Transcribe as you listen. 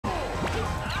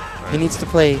he needs to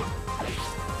play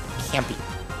campy.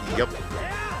 Yep.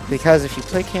 Because if you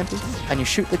play campy and you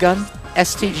shoot the gun,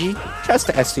 STG, just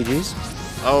the STGs.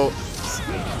 Oh.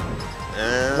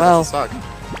 Well, suck.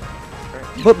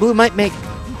 but Blue might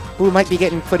be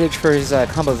getting footage for his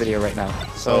combo video right now.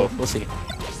 So we'll see.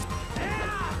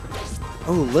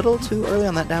 Oh, a little too early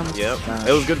on that down. Yep.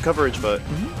 It was good coverage, but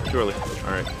too early.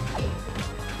 All right.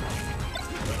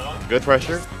 Good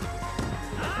pressure.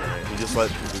 Alright, he just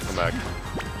let him come back.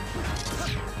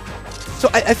 So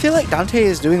I feel like Dante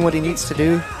is doing what he needs to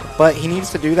do, but he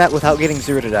needs to do that without getting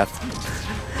 0 to death.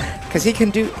 Because he can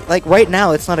do, like, right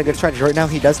now, it's not a good strategy. Right now,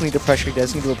 he does need to pressure, he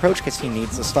does need to approach, because he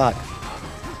needs the stock.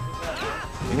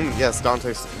 Yes,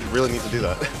 Dante really needs to do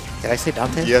that. Did I say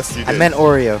Dante? Yes, you did. I meant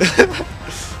Oreo.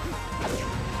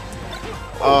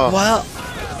 Well,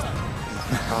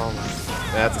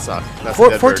 that's a suck. That's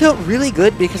for tilt really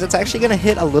good because it's actually going to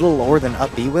hit a little lower than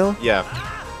up B will. Yeah.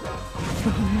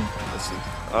 Let's see.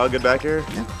 Good back here.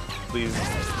 Yeah. Please.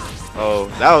 Oh,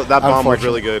 that bomb was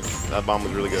really good. That bomb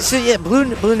was really good. So yeah, Blue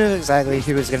knew exactly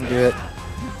he was going to do it.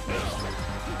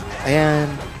 And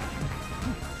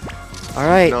all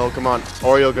right. No, come on.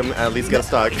 Oreo can at least get a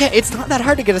stock. Yeah, it's not that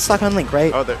hard to get a stock on Link,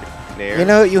 right? Oh, there. Nair. You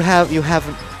know, you have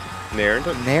Nair.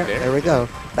 There we go.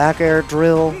 Back air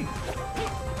drill.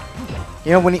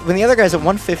 You know, when the other guy's at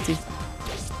 150.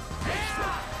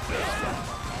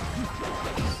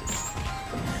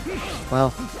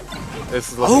 Well.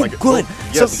 This is like good.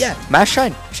 Yes. So yeah, mash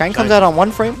shine. Shine comes out on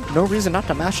 1 frame. No reason not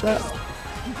to mash that.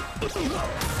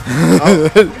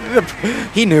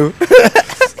 He knew.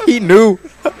 He knew.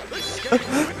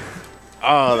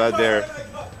 Oh, that dare.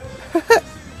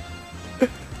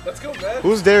 Let's go, man.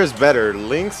 Whose dare is better,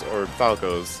 Link's or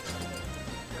Falco's?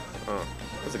 Oh,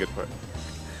 that's a good part.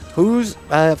 Who's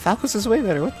Falco's is way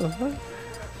better. What the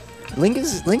fuck?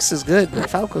 Link's is good, but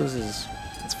Falco's is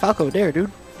it's Falco dare, dude.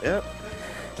 Yep.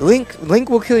 Link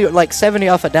will kill you at like 70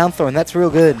 off a down throw, and that's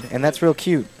real good, and that's real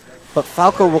cute. But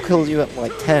Falco will kill you at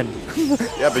like 10.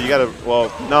 Yeah, but you gotta.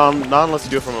 Well, no, not unless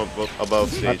you do it from above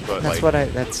stage. But that's like,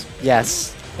 what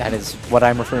yes, that is what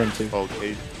I'm referring to.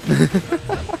 Okay.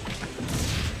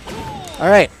 All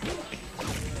right.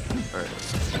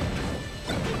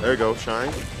 There you go,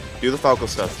 shine. Do the Falco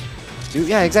stuff.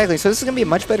 Yeah, exactly. So this is gonna be a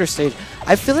much better stage.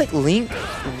 I feel like Link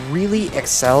really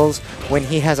excels when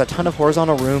he has a ton of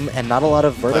horizontal room and not a lot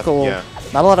of vertical,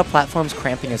 not a lot of platforms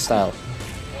cramping his style.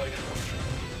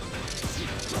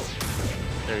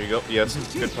 There you go. Yes,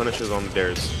 good punishes on the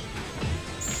dares.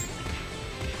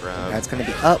 Grab. That's gonna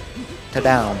be up to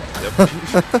down. Yep.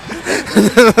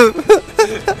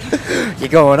 You're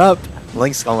going up.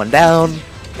 Link's going down.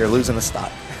 You're losing a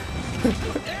stock.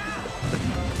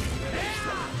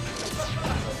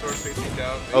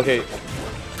 Okay,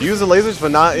 use the lasers, but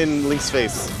not in Link's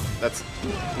face. That's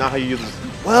not how you use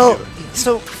them. Well,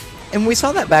 so, and we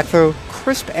saw that back throw.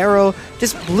 Crisp arrow.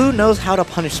 Just Blue knows how to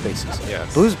punish spaces.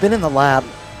 Yes. Blue's been in the lab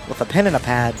with a pen and a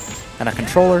pad and a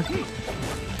controller.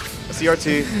 A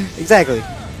CRT. Exactly.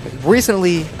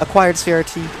 Recently acquired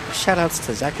CRT. Shoutouts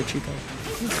to Zach the Chico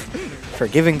for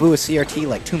giving Blue a CRT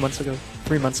like 2 months ago,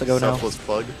 3 months ago now. Selfless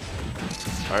plug.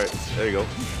 All right, there you go.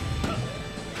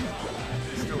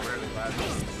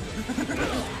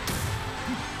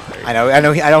 I know. I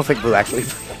don't think Blue actually.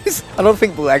 I don't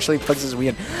think Blue actually plugs his Wii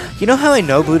in. You know how I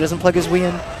know Blue doesn't plug his Wii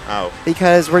in? How?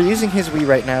 Because we're using his Wii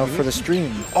right now for the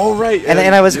stream. Oh right. And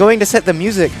I was going to set the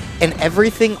music, and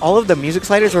everything, all of the music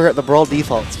sliders were at the Brawl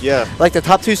defaults. Yeah. Like the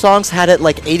top 2 songs had it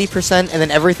like 80%, and then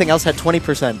everything else had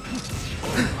 20%.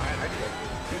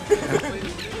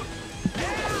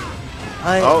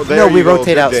 Oh, there no, we you go. rotate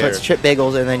Good out, dare. so it's chip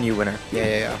bagels and then you winner.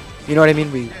 Yeah. You know what I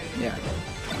mean? Yeah.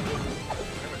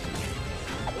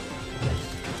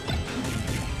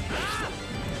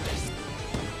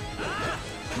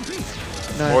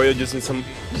 Oreo just needs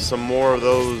some more of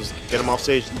those. Get him off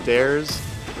stage dares.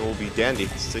 It will be dandy.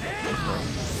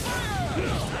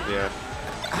 Yeah.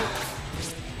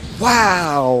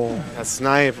 Wow. That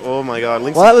snipe. Oh my God.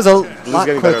 Link's, Well, that was a Blue's lot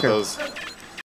getting quicker. better at those.